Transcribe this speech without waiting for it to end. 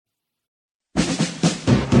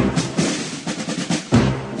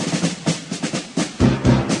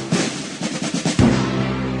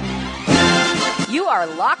are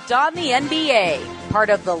Locked On the NBA, part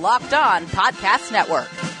of the Locked On Podcast Network.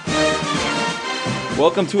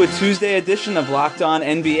 Welcome to a Tuesday edition of Locked On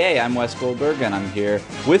NBA. I'm Wes Goldberg, and I'm here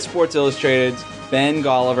with Sports Illustrated's Ben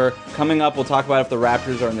Golliver. Coming up, we'll talk about if the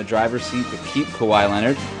Raptors are in the driver's seat to keep Kawhi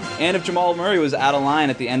Leonard, and if Jamal Murray was out of line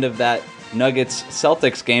at the end of that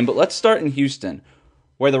Nuggets-Celtics game. But let's start in Houston,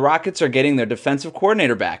 where the Rockets are getting their defensive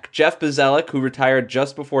coordinator back. Jeff Bzdelik, who retired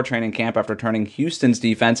just before training camp after turning Houston's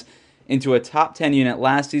defense into a top 10 unit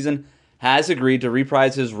last season, has agreed to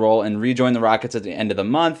reprise his role and rejoin the Rockets at the end of the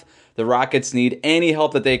month. The Rockets need any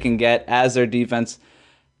help that they can get, as their defense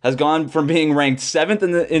has gone from being ranked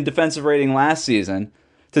 7th in defensive rating last season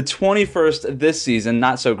to 21st this season.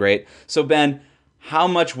 Not so great. So, Ben, how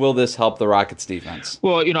much will this help the Rockets defense?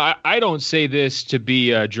 Well, I don't say this to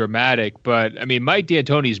be dramatic, but I mean, Mike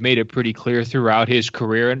D'Antoni's made it pretty clear throughout his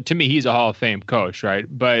career, and to me, he's a Hall of Fame coach, right?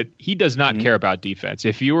 But he does not care about defense.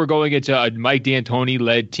 If you were going into a Mike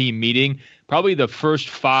D'Antoni-led team meeting, probably the first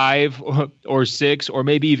 5 or 6 or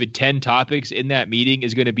maybe even 10 topics in that meeting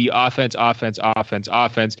is going to be offense, offense, offense,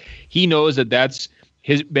 offense. He knows that that's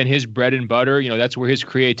been his bread and butter. That's where his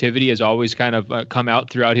creativity has always kind of come out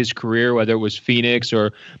throughout his career, whether it was Phoenix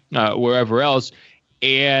or wherever else.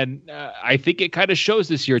 And I think it kind of shows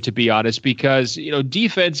this year, to be honest, because,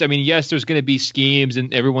 defense, I mean, yes, there's going to be schemes,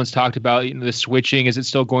 and everyone's talked about the switching. Is it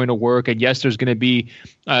still going to work? And yes, there's going to be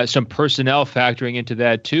some personnel factoring into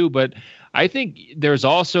that too. But I think there's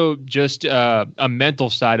also just a mental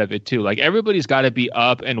side of it too. Like, everybody's got to be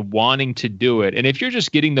up and wanting to do it. And if you're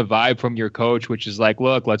just getting the vibe from your coach, which is like,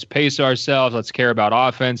 look, let's pace ourselves, let's care about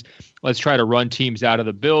offense, let's try to run teams out of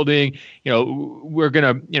the building. We're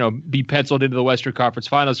going to, be penciled into the Western Conference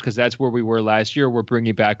Finals because that's where we were last year. We're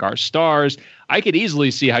bringing back our stars. I could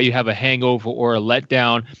easily see how you have a hangover or a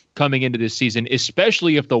letdown coming into this season,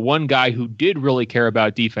 especially if the one guy who did really care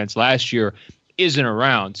about defense last year isn't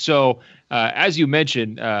around. So, as you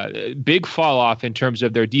mentioned, big fall off in terms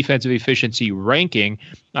of their defensive efficiency ranking.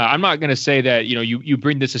 I'm not going to say that, you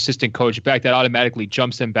bring this assistant coach back, that automatically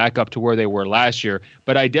jumps them back up to where they were last year.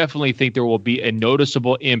 But I definitely think there will be a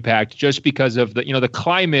noticeable impact just because of the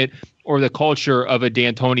climate or the culture of a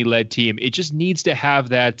D'Antoni-led team. It just needs to have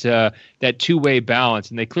that two-way balance,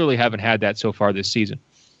 and they clearly haven't had that so far this season.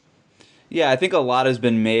 Yeah, I think a lot has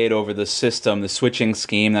been made over the system, the switching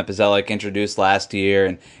scheme that Bzdelik introduced last year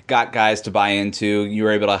and got guys to buy into. You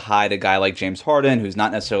were able to hide a guy like James Harden, who's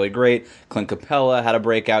not necessarily great. Clint Capella had a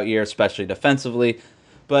breakout year, especially defensively.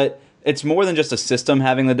 But it's more than just a system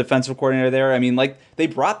having the defensive coordinator there. I mean, they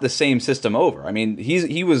brought the same system over. I mean,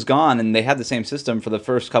 he was gone, and they had the same system for the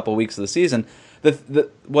first couple of weeks of the season.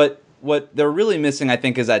 What they're really missing, I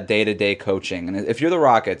think, is that day-to-day coaching. And if you're the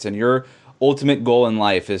Rockets and you're ultimate goal in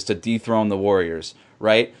life is to dethrone the Warriors,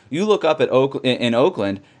 right? You look up at in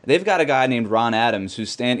Oakland, they've got a guy named Ron Adams who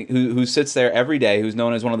sits there every day, who's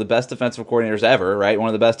known as one of the best defensive coordinators ever, right? One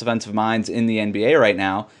of the best defensive minds in the NBA right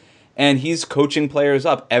now. And he's coaching players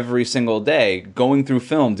up every single day, going through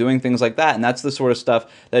film, doing things like that. And that's the sort of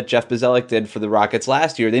stuff that Jeff Bzdelik did for the Rockets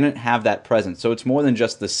last year. They didn't have that presence. So it's more than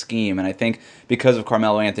just the scheme. And I think because of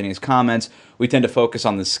Carmelo Anthony's comments, we tend to focus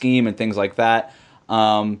on the scheme and things like that.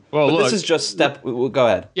 But look, this is just go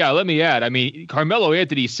ahead. Yeah, let me add. I mean, Carmelo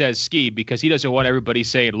Anthony says scheme because he doesn't want everybody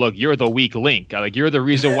saying, look, you're the weak link. Like, you're the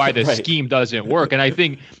reason why the right. scheme doesn't work. And I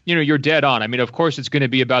think, you're dead on. I mean, of course, it's going to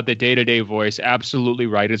be about the day-to-day voice. Absolutely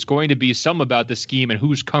right. It's going to be some about the scheme and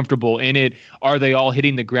who's comfortable in it. Are they all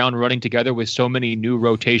hitting the ground running together with so many new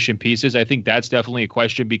rotation pieces? I think that's definitely a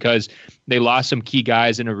question because they lost some key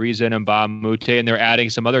guys in Ariza and Mbah a Moute, and they're adding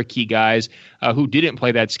some other key guys who didn't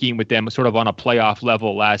play that scheme with them sort of on a playoff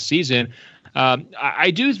level last season.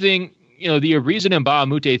 I do think, the Ariza and Mbah a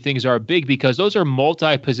Moute things are big because those are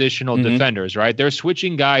multi-positional defenders, right? They're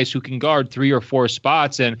switching guys who can guard 3 or 4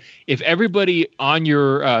 spots. And if everybody on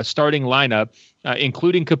your starting lineup,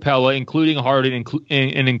 including Capella, including Harden,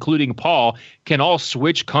 and including Paul, can all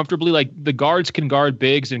switch comfortably. Like, the guards can guard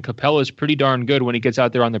bigs, and Capella is pretty darn good when he gets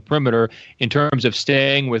out there on the perimeter in terms of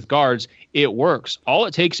staying with guards. It works. All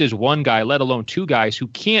it takes is one guy, let alone 2 guys, who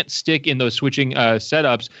can't stick in those switching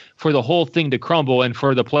setups for the whole thing to crumble and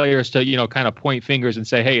for the players to, kind of point fingers and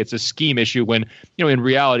say, hey, it's a scheme issue when, in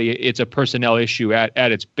reality, it's a personnel issue at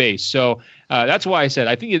its base. So that's why I said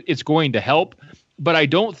I think it's going to help. But I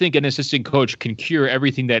don't think an assistant coach can cure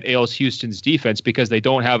everything that ails Houston's defense because they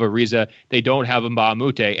don't have Ariza, they don't have Mbah a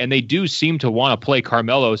Moute, and they do seem to want to play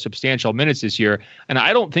Carmelo substantial minutes this year. And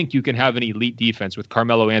I don't think you can have an elite defense with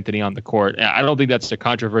Carmelo Anthony on the court. I don't think that's a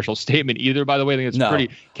controversial statement either, by the way. I think it's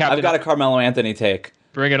pretty captain. I've got a Carmelo Anthony take.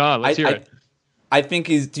 Bring it on. Let's hear it. I think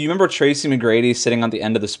do you remember Tracy McGrady sitting on the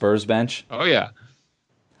end of the Spurs bench? Oh, yeah.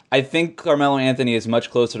 I think Carmelo Anthony is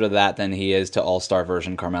much closer to that than he is to all-star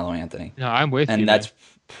version Carmelo Anthony. No, I'm with you. And that's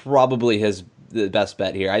probably the best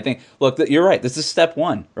bet here. I think, look, you're right. This is step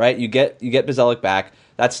one, right? You get Bzdelik back.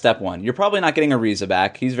 That's step one. You're probably not getting Ariza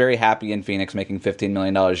back. He's very happy in Phoenix, making $15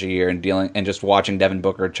 million a year and just watching Devin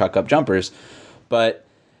Booker chuck up jumpers. But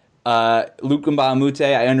Luke Mbamute,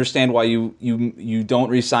 I understand why you don't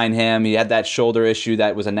re-sign him. He had that shoulder issue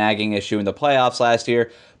that was a nagging issue in the playoffs last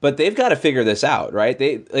year. But they've got to figure this out, right?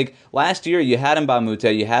 Last year you had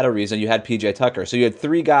Mbamute, you had Ariza, you had PJ Tucker. So you had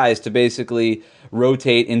three guys to basically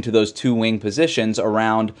rotate into those two wing positions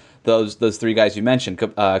around those three guys you mentioned,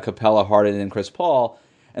 Capella, Harden, and Chris Paul.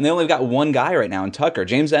 And they only got one guy right now in Tucker.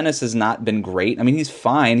 James Ennis has not been great. I mean, he's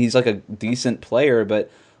fine. He's like a decent player, but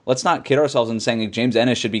let's not kid ourselves in saying that James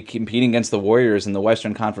Ennis should be competing against the Warriors in the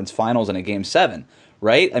Western Conference Finals in a Game 7,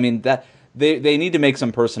 right? I mean, that they need to make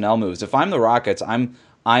some personnel moves. If I'm the Rockets, I'm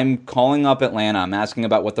calling up Atlanta. I'm asking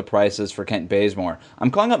about what the price is for Kent Bazemore.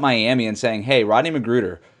 I'm calling up Miami and saying, hey, Rodney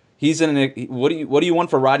McGruder, what do you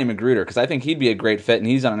want for Rodney McGruder? Because I think he'd be a great fit, and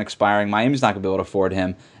he's on an expiring. Miami's not going to be able to afford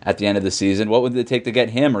him at the end of the season. What would it take to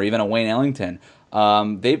get him, or even a Wayne Ellington?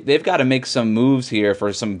 They've got to make some moves here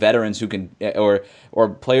for some veterans who can, or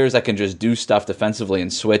players that can just do stuff defensively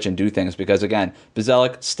and switch and do things. Because again,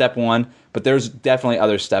 Bzdelik, step one, but there's definitely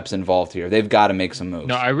other steps involved here. They've got to make some moves.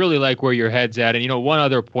 No, I really like where your head's at. And one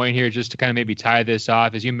other point here, just to kind of maybe tie this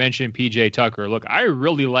off, is you mentioned PJ Tucker. Look, I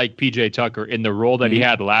really like PJ Tucker in the role that he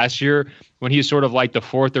had last year when he's sort of like the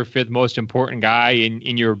fourth or fifth most important guy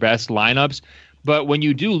in your best lineups. But when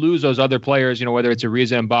you do lose those other players, whether it's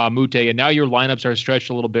Ariza and Mbamute, and now your lineups are stretched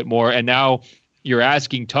a little bit more, and now you're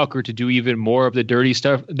asking Tucker to do even more of the dirty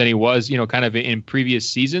stuff than he was, kind of in previous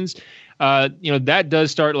seasons. That does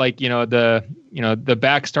start the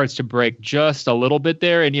back starts to break just a little bit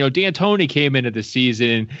there. And, D'Antoni came into the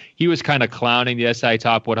season, he was kind of clowning the SI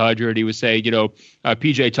Top 100. He was saying,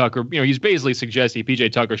 PJ Tucker, he's basically suggesting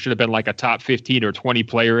PJ Tucker should have been like a top 15 or 20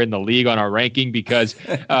 player in the league on our ranking because,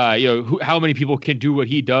 how many people can do what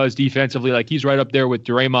he does defensively? Like he's right up there with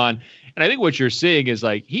Draymond. And I think what you're seeing is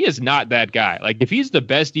he is not that guy. Like if he's the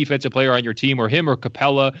best defensive player on your team, or him or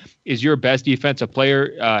Capella is your best defensive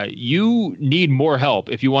player, you need more help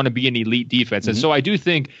if you want to be an elite defense. And so I do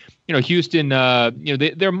think, Houston,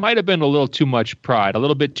 there might have been a little too much pride, a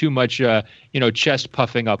little bit too much, chest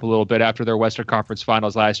puffing up a little bit after their Western Conference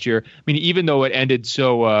Finals last year. I mean, even though it ended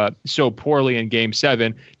so poorly in Game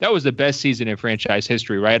 7, that was the best season in franchise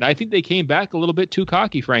history, right? And I think they came back a little bit too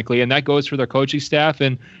cocky, frankly, and that goes for their coaching staff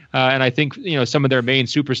and I think some of their main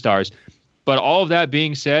superstars. But all of that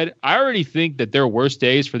being said, I already think that their worst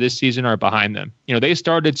days for this season are behind them. They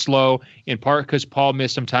started slow, in part because Paul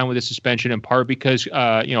missed some time with his suspension, in part because,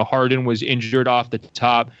 Harden was injured off the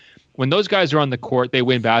top. When those guys are on the court, they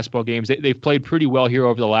win basketball games. They've played pretty well here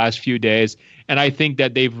over the last few days, and I think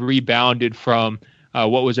that they've rebounded from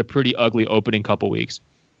what was a pretty ugly opening couple weeks.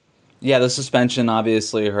 Yeah, the suspension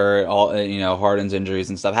obviously hurt, Harden's injuries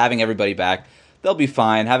and stuff. Having everybody back, they'll be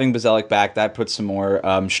fine. Having Bzdelik back, that puts some more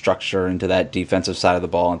structure into that defensive side of the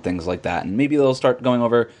ball and things like that. And maybe they'll start going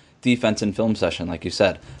over defense in film session, like you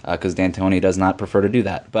said, because D'Antoni does not prefer to do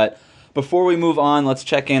that. But before we move on, let's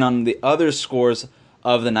check in on the other scores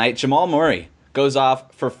of the night. Jamal Murray goes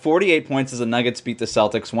off for 48 points as the Nuggets beat the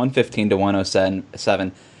Celtics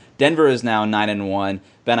 115-107. Denver is now 9-1.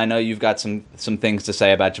 Ben, I know you've got some things to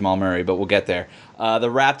say about Jamal Murray, but we'll get there. The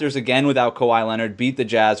Raptors, again without Kawhi Leonard, beat the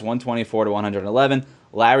Jazz 124-111.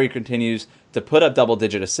 Larry continues to put up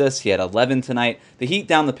double-digit assists. He had 11 tonight. The Heat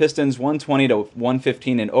down the Pistons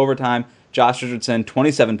 120-115 in overtime. Josh Richardson,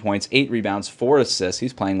 27 points, 8 rebounds, 4 assists.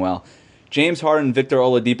 He's playing well. James Harden and Victor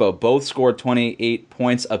Oladipo both scored 28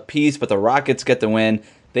 points apiece, but the Rockets get the win.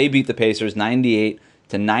 They beat the Pacers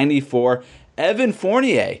 98-94. Evan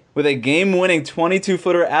Fournier, with a game-winning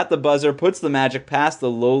 22-footer at the buzzer, puts the Magic past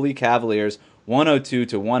the lowly Cavaliers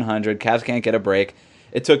 102-100. Cavs can't get a break.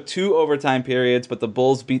 It took 2 overtime periods, but the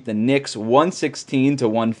Bulls beat the Knicks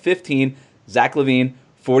 116-115. Zach LaVine,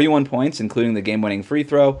 41 points, including the game-winning free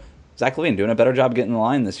throw. Zach LaVine doing a better job getting the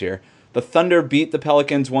line this year. The Thunder beat the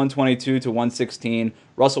Pelicans 122-116.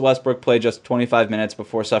 Russell Westbrook played just 25 minutes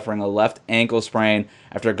before suffering a left ankle sprain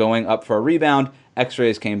after going up for a rebound.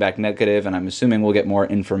 X-rays came back negative, and I'm assuming we'll get more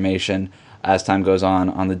information as time goes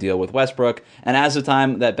on the deal with Westbrook. And as the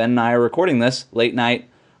time that Ben and I are recording this, late night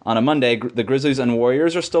on a Monday, the Grizzlies and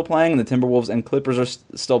Warriors are still playing, and the Timberwolves and Clippers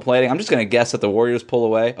are still playing. I'm just going to guess that the Warriors pull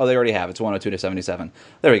away. Oh, they already have. It's 102-77.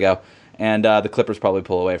 There we go. And the Clippers probably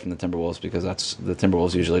pull away from the Timberwolves because the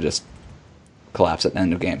Timberwolves usually just collapse at the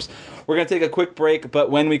end of games. We're going to take a quick break, but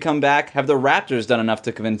when we come back, have the Raptors done enough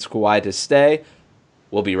to convince Kawhi to stay?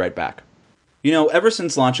 We'll be right back. Ever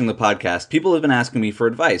since launching the podcast, people have been asking me for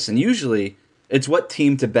advice, and usually it's what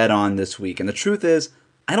team to bet on this week. And the truth is,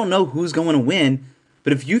 I don't know who's going to win,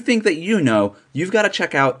 but if you think that you've got to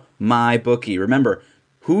check out MyBookie. Remember,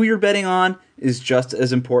 who you're betting on is just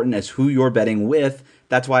as important as who you're betting with.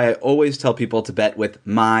 That's why I always tell people to bet with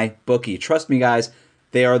MyBookie. Trust me, guys,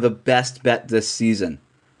 they are the best bet this season.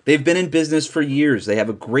 They've been in business for years. They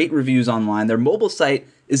have great reviews online. Their mobile site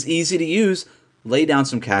is easy to use. Lay down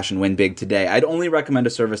some cash and win big today. I'd only recommend a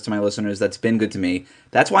service to my listeners that's been good to me.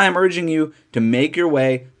 That's why I'm urging you to make your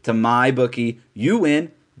way to MyBookie. You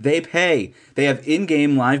win, they pay. They have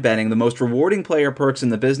in-game live betting, the most rewarding player perks in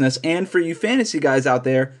the business, and for you fantasy guys out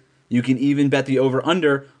there, you can even bet the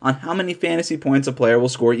over-under on how many fantasy points a player will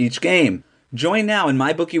score each game. Join now and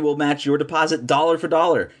MyBookie will match your deposit dollar for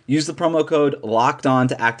dollar. Use the promo code LOCKEDON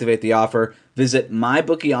to activate the offer. Visit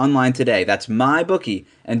MyBookie online today. That's MyBookie.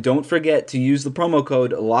 And don't forget to use the promo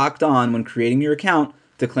code LOCKEDON when creating your account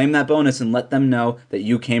to claim that bonus and let them know that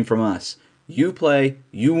you came from us. You play,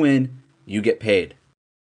 you win, you get paid.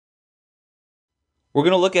 We're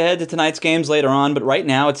going to look ahead to tonight's games later on, but right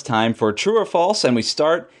now it's time for True or False, and we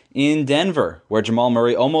start in Denver, where Jamal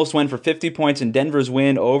Murray almost went for 50 points in Denver's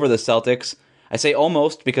win over the Celtics. I say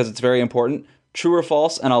almost because it's very important. True or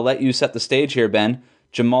false, and I'll let you set the stage here, Ben.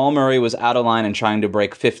 Jamal Murray was out of line and trying to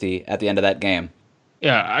break 50 at the end of that game.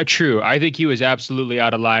 Yeah, true. I think he was absolutely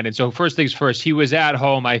out of line. And so first things first, he was at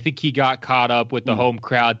home. I think he got caught up with the home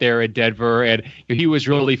crowd there in Denver, and he was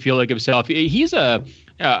really feeling himself. He's a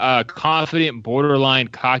confident, borderline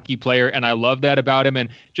cocky player, and I love that about him. And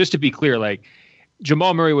just to be clear,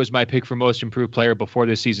 Jamal Murray was my pick for most improved player before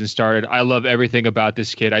this season started. I love everything about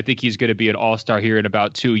this kid. I think he's going to be an all-star here in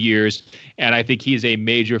about 2 years, and I think he's a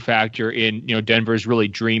major factor in Denver's really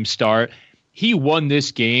dream start. He won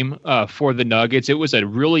this game for the Nuggets. It was a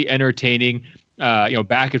really entertaining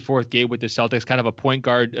back and forth game with the Celtics, kind of a point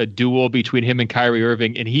guard duel between him and Kyrie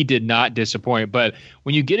Irving, and he did not disappoint. But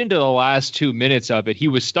when you get into the last 2 minutes of it, he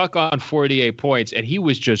was stuck on 48 points, and he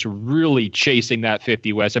was just really chasing that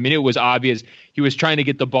 50, Wes. I mean, it was obvious. He was trying to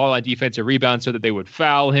get the ball on defensive rebound so that they would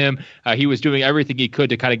foul him. He was doing everything he could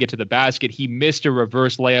to kind of get to the basket. He missed a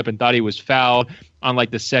reverse layup and thought he was fouled on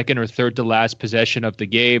the second or third to last possession of the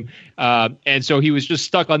game. And so he was just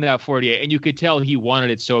stuck on that 48, and you could tell he wanted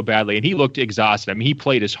it so badly, and he looked exhausted. I mean, he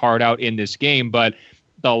played his heart out in this game, but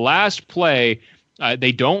the last play,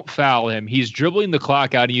 they don't foul him. He's dribbling the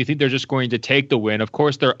clock out, and you think they're just going to take the win. Of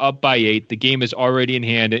course, they're up by 8. The game is already in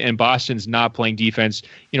hand, and Boston's not playing defense,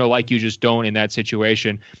 like you just don't in that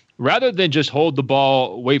situation. Rather than just hold the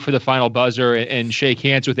ball, wait for the final buzzer, and shake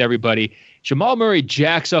hands with everybody, Jamal Murray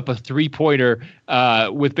jacks up a three-pointer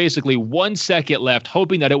with basically 1 second left,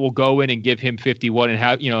 hoping that it will go in and give him 51 and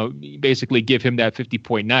have, basically give him that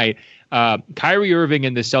 50-point night. Kyrie Irving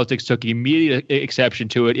and the Celtics took immediate exception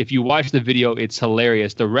to it. If you watch the video, it's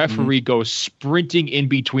hilarious. The referee goes sprinting in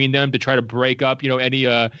between them to try to break up, any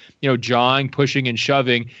jawing, pushing, and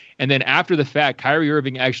shoving. And then after the fact, Kyrie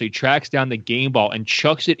Irving actually tracks down the game ball and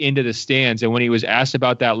chucks it into the stands. And when he was asked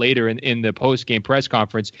about that later in the post-game press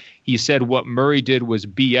conference, he said what Murray did was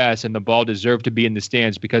BS and the ball deserved to be in the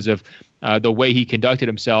stands because of the way he conducted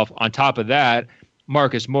himself. On top of that,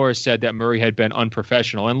 Marcus Morris said that Murray had been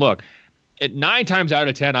unprofessional. And look, 9 times out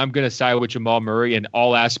of 10, I'm going to side with Jamal Murray in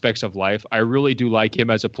all aspects of life. I really do like him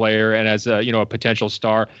as a player and as a potential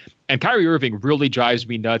star. And Kyrie Irving really drives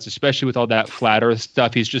me nuts, especially with all that flat earth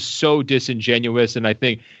stuff. He's just so disingenuous, and I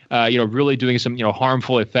think really doing some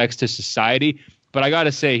harmful effects to society. But I got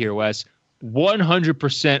to say here, Wes,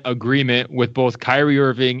 100% agreement with both Kyrie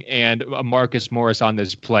Irving and Marcus Morris on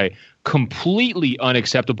this play. Completely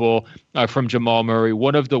unacceptable from Jamal Murray.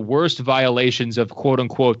 One of the worst violations of quote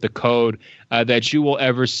unquote the code that you will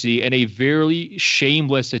ever see, and a very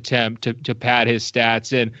shameless attempt to pad his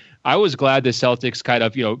stats. And I was glad the Celtics kind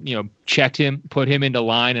of checked him, put him into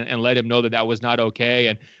line, and let him know that was not okay.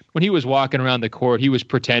 And when he was walking around the court, he was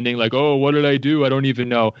pretending like, oh, what did I do? I don't even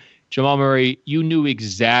know. Jamal Murray, you knew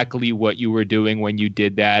exactly what you were doing when you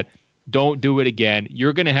did that. Don't do it again.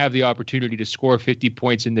 You're going to have the opportunity to score 50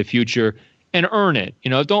 points in the future and earn it.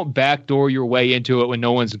 Don't backdoor your way into it when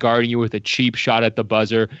no one's guarding you with a cheap shot at the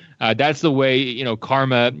buzzer. That's the way,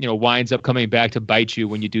 karma, winds up coming back to bite you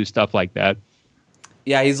when you do stuff like that.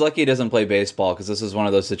 Yeah, he's lucky he doesn't play baseball because this is one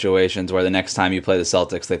of those situations where the next time you play the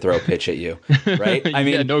Celtics, they throw a pitch at you, right? I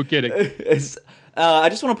mean, yeah, no kidding. I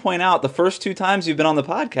just want to point out the first 2 times you've been on the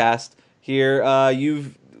podcast here,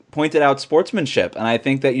 you've pointed out sportsmanship, and I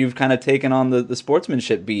think that you've kind of taken on the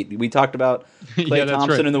sportsmanship beat. We talked about Klay Thompson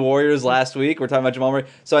right. and the Warriors last week. We're talking about Jamal Murray.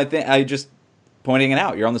 So I think pointing it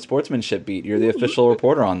out. You're on the sportsmanship beat. You're the official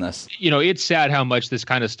reporter on this. It's sad how much this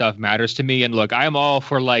kind of stuff matters to me. And look, I'm all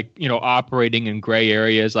for operating in gray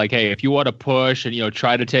areas. Like, hey, if you want to push and,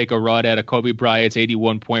 try to take a run at a Kobe Bryant's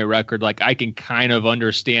 81-point record, like I can kind of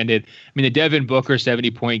understand it. I mean, the Devin Booker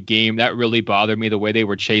 70-point game, that really bothered me the way they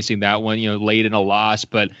were chasing that one, late in a loss.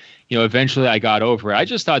 But, eventually I got over it. I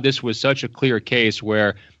just thought this was such a clear case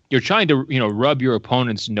where you're trying to, rub your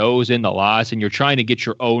opponent's nose in the loss, and you're trying to get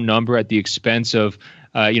your own number at the expense of,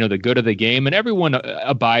 the good of the game. And everyone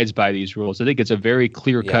abides by these rules. I think it's a very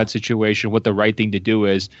clear-cut situation what the right thing to do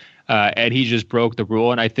is. And he just broke the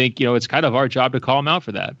rule. And I think, it's kind of our job to call him out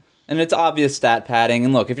for that. And it's obvious stat padding.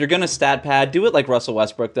 And look, if you're going to stat pad, do it like Russell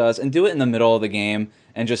Westbrook does, and do it in the middle of the game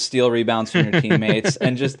and just steal rebounds from your teammates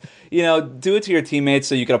and just, do it to your teammates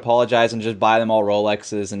so you can apologize and just buy them all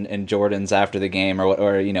Rolexes and Jordans after the game or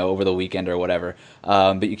over the weekend or whatever.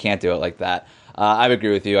 But you can't do it like that. I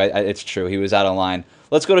agree with you. It's true. He was out of line.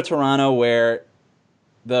 Let's go to Toronto, where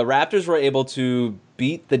the Raptors were able to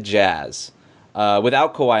beat the Jazz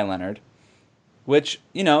without Kawhi Leonard, which,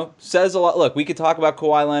 says a lot. Look, we could talk about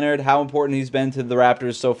Kawhi Leonard, how important he's been to the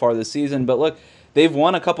Raptors so far this season, but look, they've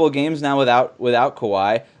won a couple of games now without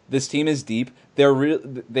Kawhi. This team is deep.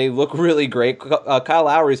 They look really great. Kyle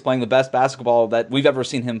Lowry is playing the best basketball that we've ever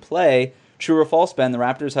seen him play. True or false, Ben, the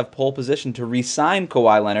Raptors have pole position to re-sign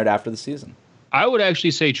Kawhi Leonard after the season. I would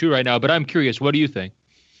actually say true right now, but I'm curious. What do you think?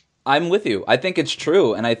 I'm with you. I think it's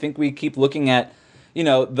true, and I think we keep looking at,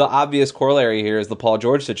 the obvious corollary here is the Paul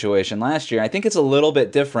George situation last year. I think it's a little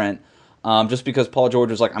bit different just because Paul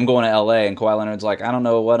George was like, I'm going to L.A., and Kawhi Leonard's like, I don't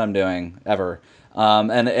know what I'm doing, ever.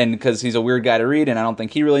 And because he's a weird guy to read, and I don't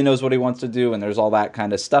think he really knows what he wants to do, and there's all that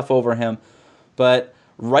kind of stuff over him. But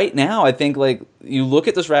right now, I think, you look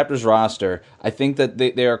at this Raptors roster, I think that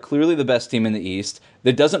they are clearly the best team in the East.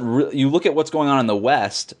 That doesn't you look at what's going on in the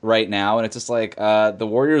West right now, and it's just like the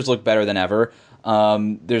Warriors look better than ever.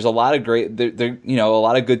 There's a lot of a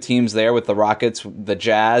lot of good teams there with the Rockets, the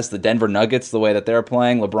Jazz, the Denver Nuggets, the way that they're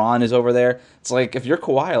playing. LeBron is over there. It's like, if you're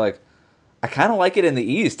Kawhi, I kind of like it in the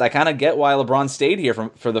East. I kind of get why LeBron stayed here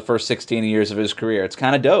for the first 16 years of his career. It's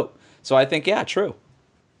kind of dope. So I think, yeah, true.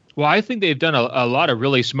 Well, I think they've done a lot of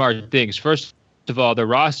really smart things. First of all, the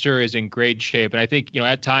roster is in great shape. And I think,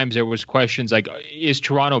 at times there was questions like, is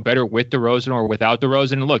Toronto better with DeRozan or without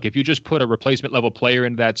DeRozan? And look, if you just put a replacement level player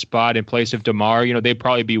into that spot in place of DeMar, they'd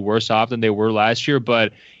probably be worse off than they were last year.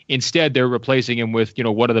 But instead, they're replacing him with,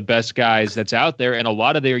 one of the best guys that's out there. And a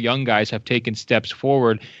lot of their young guys have taken steps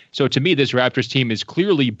forward. So to me, this Raptors team is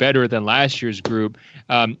clearly better than last year's group,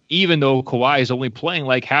 even though Kawhi is only playing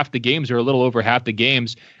like half the games or a little over half the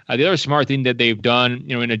games. The other smart thing that they've done,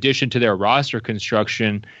 in addition to their roster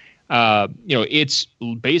construction, it's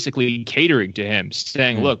basically catering to him,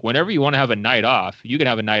 saying, look, whenever you want to have a night off, you can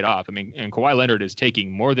have a night off. I mean, and Kawhi Leonard is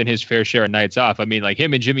taking more than his fair share of nights off. I mean,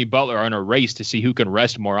 him and Jimmy Butler are in a race to see who can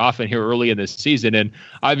rest more often here early in this season. And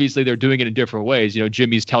obviously they're doing it in different ways.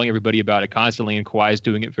 Jimmy's telling everybody about it constantly, and Kawhi's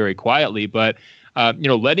doing it very quietly. But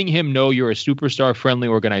letting him know you're a superstar-friendly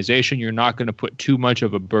organization, you're not going to put too much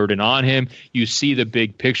of a burden on him. You see the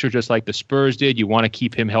big picture just like the Spurs did. You want to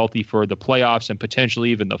keep him healthy for the playoffs and potentially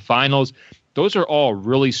even the finals. Those are all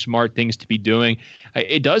really smart things to be doing.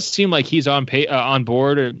 It does seem like he's on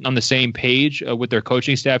board, on the same page with their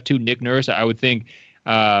coaching staff too. Nick Nurse, I would think,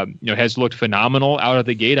 has looked phenomenal out of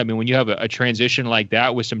the gate. I mean, when you have a transition like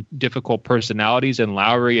that with some difficult personalities in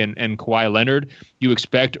Lowry and Kawhi Leonard, you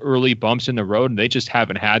expect early bumps in the road, and they just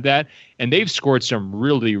haven't had that. And they've scored some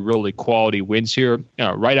really, really quality wins here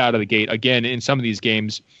right out of the gate. Again, in some of these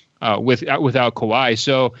games without Kawhi.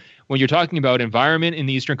 So when you're talking about environment in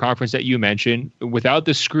the Eastern Conference that you mentioned, without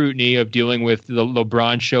the scrutiny of dealing with the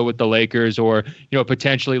LeBron show with the Lakers, or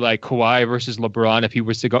potentially like Kawhi versus LeBron if he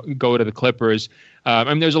was to go to the Clippers, I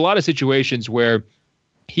mean, there's a lot of situations where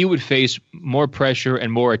he would face more pressure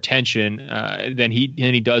and more attention than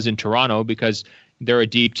he does in Toronto, because they're a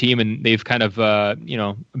deep team and they've kind of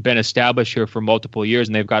been established here for multiple years,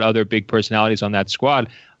 and they've got other big personalities on that squad.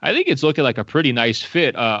 I think it's looking like a pretty nice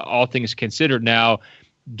fit, all things considered. Now,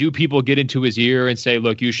 do people get into his ear and say,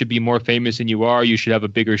 look, you should be more famous than you are, you should have a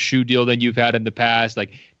bigger shoe deal than you've had in the past?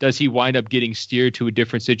 Like, does he wind up getting steered to a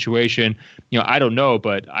different situation? I don't know,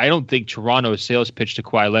 but I don't think Toronto's sales pitch to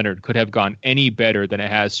Kawhi Leonard could have gone any better than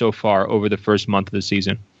it has so far over the first month of the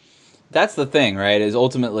season. That's the thing, right? Is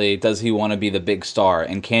ultimately, does he want to be the big star,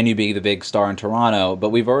 and can you be the big star in Toronto? But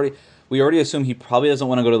we already assume he probably doesn't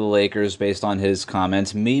want to go to the Lakers based on his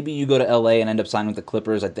comments. Maybe you go to LA and end up signing with the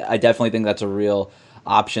Clippers. I definitely think that's a real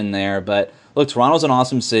option there. But look, Toronto's an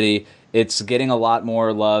awesome city. It's getting a lot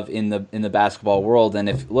more love in the basketball world. And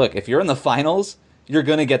if you're in the finals, you're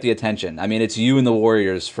going to get the attention. I mean, it's you and the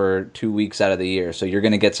Warriors for 2 weeks out of the year, so you're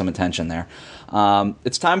going to get some attention there.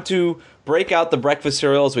 It's time to break out the breakfast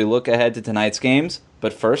cereal as we look ahead to tonight's games,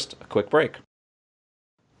 but first, a quick break.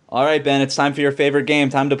 All right, Ben, it's time for your favorite game.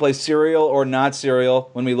 Time to play cereal or not cereal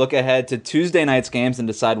when we look ahead to Tuesday night's games and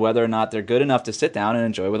decide whether or not they're good enough to sit down and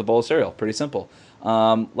enjoy with a bowl of cereal. Pretty simple.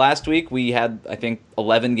 Last week, we had, I think,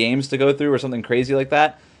 11 games to go through or something crazy like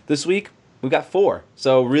that. This week, we've got 4.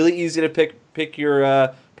 So really easy to pick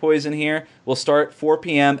your poison here. We'll start 4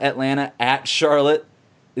 p.m. Atlanta at Charlotte.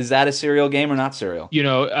 Is that a cereal game or not cereal?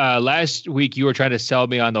 Last week you were trying to sell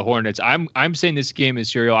me on the Hornets. I'm saying this game is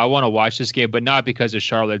cereal. I want to watch this game, but not because of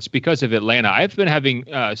Charlotte. It's because of Atlanta. I've been having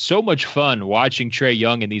so much fun watching Trae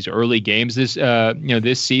Young in these early games this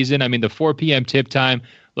season. I mean, the 4 p.m. tip time.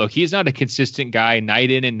 Look, he's not a consistent guy night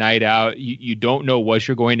in and night out. You don't know what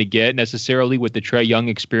you're going to get necessarily with the Trae Young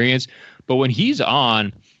experience. But when he's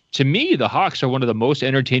on, to me, the Hawks are one of the most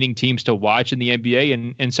entertaining teams to watch in the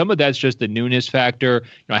NBA, and some of that's just the newness factor.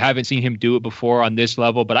 I haven't seen him do it before on this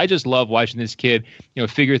level, but I just love watching this kid,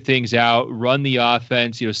 figure things out, run the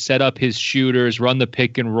offense, set up his shooters, run the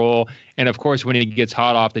pick and roll, and of course, when he gets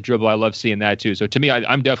hot off the dribble, I love seeing that too. So to me,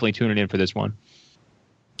 I'm definitely tuning in for this one.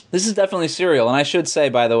 This is definitely cereal, and I should say,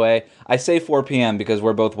 by the way, I say 4 p.m. because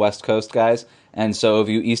we're both West Coast guys, and so if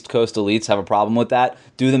you East Coast elites have a problem with that,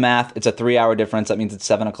 do the math. It's a 3-hour difference. That means it's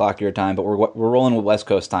 7 o'clock your time, but we're rolling with West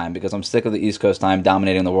Coast time because I'm sick of the East Coast time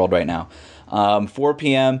dominating the world right now. 4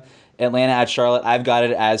 p.m., Atlanta at Charlotte. I've got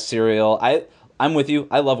it as cereal. I'm with you.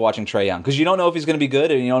 I love watching Trae Young because you don't know if he's going to be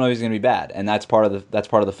good and you don't know if he's going to be bad, and that's part of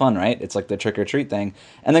the fun, right? It's like the trick or treat thing.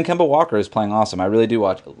 And then Kemba Walker is playing awesome. I really do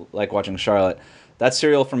like watching Charlotte. That's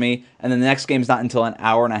cereal for me. And then the next game's not until an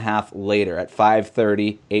hour and a half later at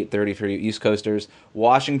 5:30, 8:30 for you East Coasters.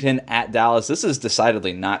 Washington at Dallas. This is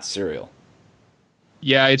decidedly not cereal.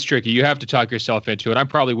 Yeah, it's tricky. You have to talk yourself into it. I'm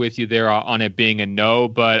probably with you there on it being a no,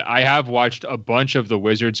 but I have watched a bunch of the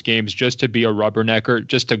Wizards games just to be a rubbernecker,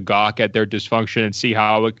 just to gawk at their dysfunction and see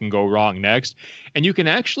how it can go wrong next. And you can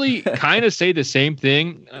actually kind of say the same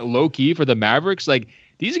thing low-key for the Mavericks. Like,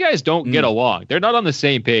 these guys don't get along. They're not on the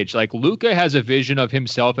same page. Like, Luka has a vision of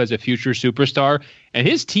himself as a future superstar, and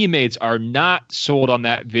his teammates are not sold on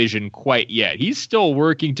that vision quite yet. He's still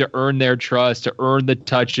working to earn their trust, to earn the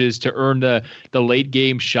touches, to earn the late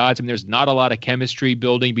game shots. I mean, there's not a lot of chemistry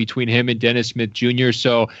building between him and Dennis Smith Jr.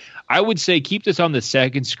 So I would say keep this on the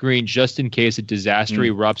second screen just in case a disaster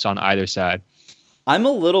erupts on either side. I'm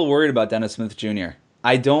a little worried about Dennis Smith Jr.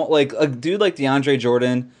 I don't like a dude like DeAndre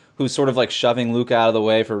Jordan, who's sort of like shoving Luka out of the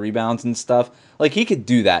way for rebounds and stuff. Like, he could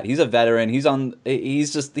do that. He's a veteran. He's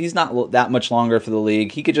not that much longer for the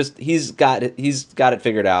league. He's got it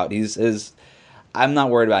figured out. I'm not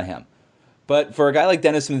worried about him. But for a guy like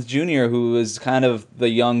Dennis Smith Jr., who was kind of the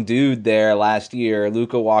young dude there last year,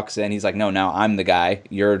 Luka walks in. He's like, no, now I'm the guy.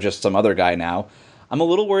 You're just some other guy now. I'm a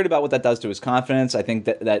little worried about what that does to his confidence. I think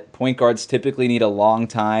that point guards typically need a long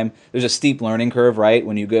time. There's a steep learning curve, right,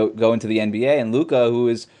 when you go into the NBA. And Luka, who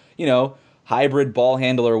is, hybrid ball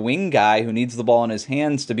handler wing guy who needs the ball in his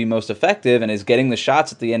hands to be most effective and is getting the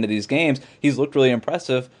shots at the end of these games, he's looked really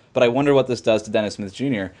impressive. But I wonder what this does to Dennis Smith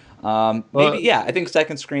Jr. I think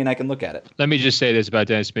second screen I can look at it. Let me just say this about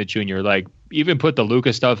Dennis Smith Jr. Like, even put the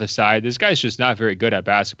Luka stuff aside, this guy's just not very good at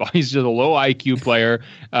basketball. He's just a low IQ player.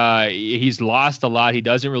 He's lost a lot. He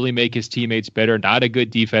doesn't really make his teammates better. Not a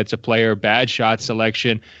good defensive player. Bad shot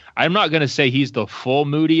selection. I'm not going to say he's the full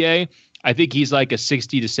Moutier. I think he's like a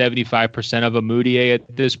 60 to 75% of a Moutier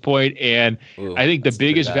at this point. And I think the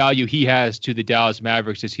biggest value he has to the Dallas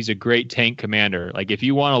Mavericks is he's a great tank commander. Like, if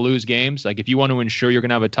you want to lose games, like if you want to ensure you're going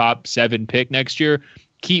to have a top 7 pick next year,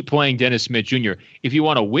 keep playing Dennis Smith Jr. If you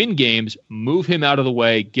want to win games, move him out of the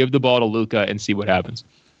way, give the ball to Luka, and see what happens.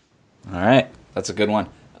 All right. That's a good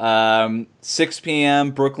one. 6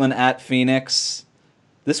 p.m., Brooklyn at Phoenix.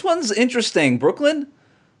 This one's interesting. Brooklyn,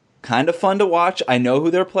 kind of fun to watch. I know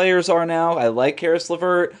who their players are now. I like Karis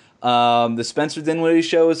LeVert. The Spencer Dinwiddie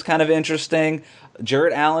show is kind of interesting.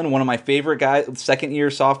 Jarrett Allen, one of my favorite guys,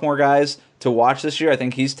 second-year sophomore guys to watch this year. I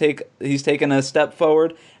think he's taken a step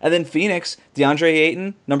forward. And then Phoenix, DeAndre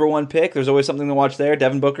Ayton, number 1 pick. There's always something to watch there.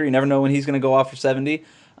 Devin Booker, you never know when he's going to go off for 70.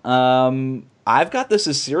 I've got this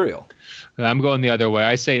as cereal. I'm going the other way.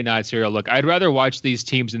 I say not cereal. Look, I'd rather watch these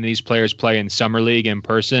teams and these players play in summer league in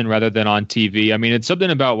person rather than on TV. I mean, it's something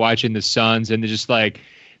about watching the Suns and just like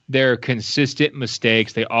their consistent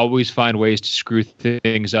mistakes. They always find ways to screw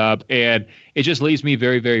things up, and it just leaves me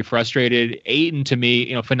very, very frustrated. Ayton, to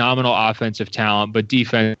me, phenomenal offensive talent, but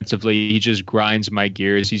defensively, he just grinds my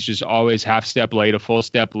gears. He's just always half step late, a full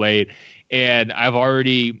step late, and I've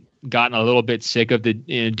already gotten a little bit sick of the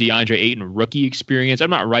DeAndre Ayton rookie experience. I'm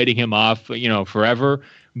not writing him off, forever,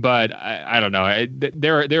 but I don't know.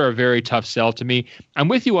 They're a very tough sell to me. I'm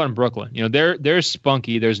with you on Brooklyn. They're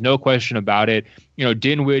spunky. There's no question about it.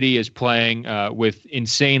 Dinwiddie is playing with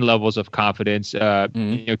insane levels of confidence.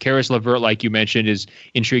 Karis LeVert, like you mentioned, is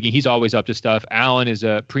intriguing. He's always up to stuff. Allen is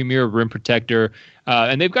a premier rim protector,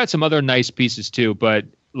 and they've got some other nice pieces too. But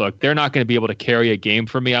look, they're not going to be able to carry a game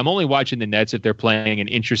for me. I'm only watching the Nets if they're playing an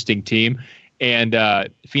interesting team, and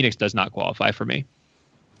Phoenix does not qualify for me.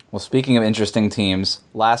 Well, speaking of interesting teams,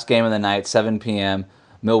 last game of the night, 7 p.m.,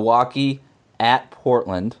 Milwaukee at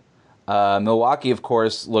Portland. Milwaukee, of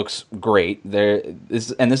course, looks great.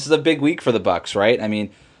 This is a big week for the Bucks, right? I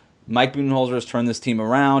mean, Mike Budenholzer has turned this team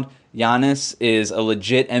around. Giannis is a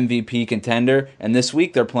legit MVP contender, and this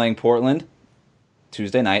week they're playing Portland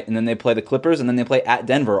Tuesday night, and then they play the Clippers, and then they play at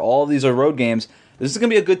Denver. All of these are road games. This is going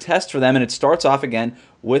to be a good test for them, and it starts off again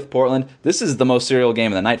with Portland. This is the most serial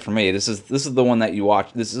game of the night for me. This is the one that you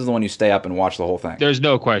watch. This is the one you stay up and watch the whole thing. There's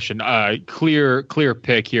no question. Clear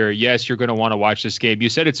pick here. Yes, you're going to want to watch this game. You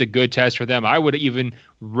said it's a good test for them. I would even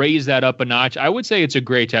raise that up a notch. I would say it's a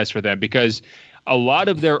great test for them because a lot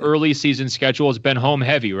of their early season schedule has been home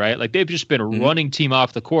heavy, right? Like they've just been running team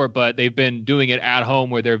off the court, but they've been doing it at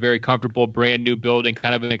home where they're very comfortable, brand new building,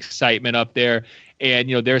 kind of an excitement up there. And,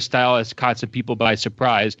 their style has caught some people by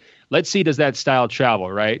surprise. Let's see, does that style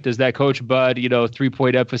travel, right? Does that Coach Bud,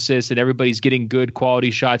 3-point emphasis and everybody's getting good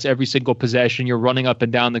quality shots every single possession, you're running up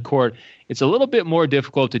and down the court. It's a little bit more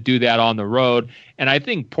difficult to do that on the road. And I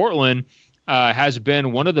think Portland has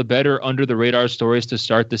been one of the better under-the-radar stories to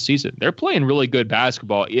start the season. They're playing really good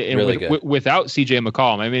basketball without C.J.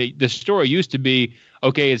 McCollum. I mean, the story used to be,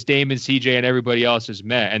 okay, it's Dame and C.J. and everybody else is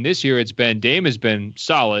met. And this year it's been Dame has been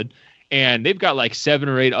solid. And they've got like 7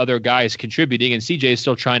 or 8 other guys contributing, and CJ is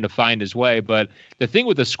still trying to find his way. But the thing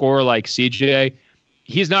with a scorer like CJ,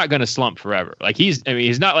 he's not going to slump forever. Like he's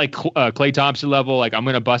not like Klay Thompson level. Like I'm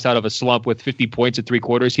going to bust out of a slump with 50 points at 3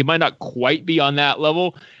 quarters. He might not quite be on that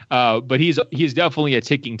level, but he's definitely a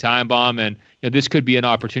ticking time bomb. And this could be an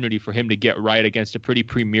opportunity for him to get right against a pretty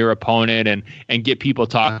premier opponent and get people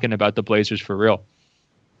talking about the Blazers for real.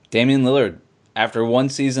 Damian Lillard, after one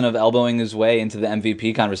season of elbowing his way into the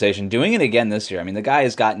MVP conversation, doing it again this year. I mean, the guy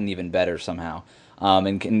has gotten even better somehow.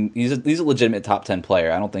 He's a legitimate top 10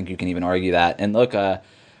 player. I don't think you can even argue that. And look, I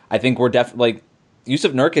think we're definitely like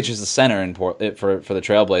Yusuf Nurkic is the center for the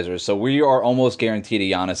Trailblazers, so we are almost guaranteed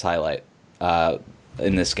a Giannis highlight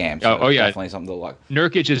in this game. So yeah, definitely something to look.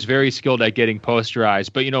 Nurkic is very skilled at getting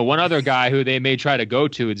posterized, but one other guy who they may try to go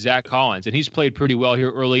to is Zach Collins, and he's played pretty well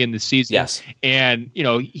here early in the season. Yes, and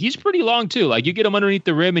he's pretty long too. Like you get him underneath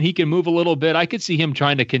the rim, and he can move a little bit. I could see him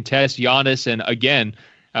trying to contest Giannis, and again,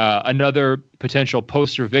 another potential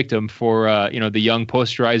poster victim for the young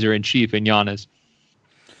posterizer in chief in Giannis.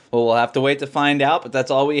 Well, we'll have to wait to find out, but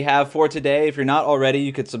that's all we have for today. If you're not already,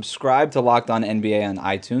 you could subscribe to Locked On NBA on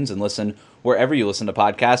iTunes and listen wherever you listen to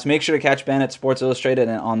podcasts. Make sure to catch Ben at Sports Illustrated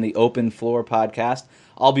and on the Open Floor podcast.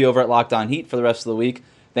 I'll be over at Locked On Heat for the rest of the week.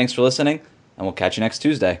 Thanks for listening, and we'll catch you next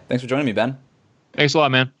Tuesday. Thanks for joining me, Ben. Thanks a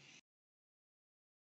lot, man.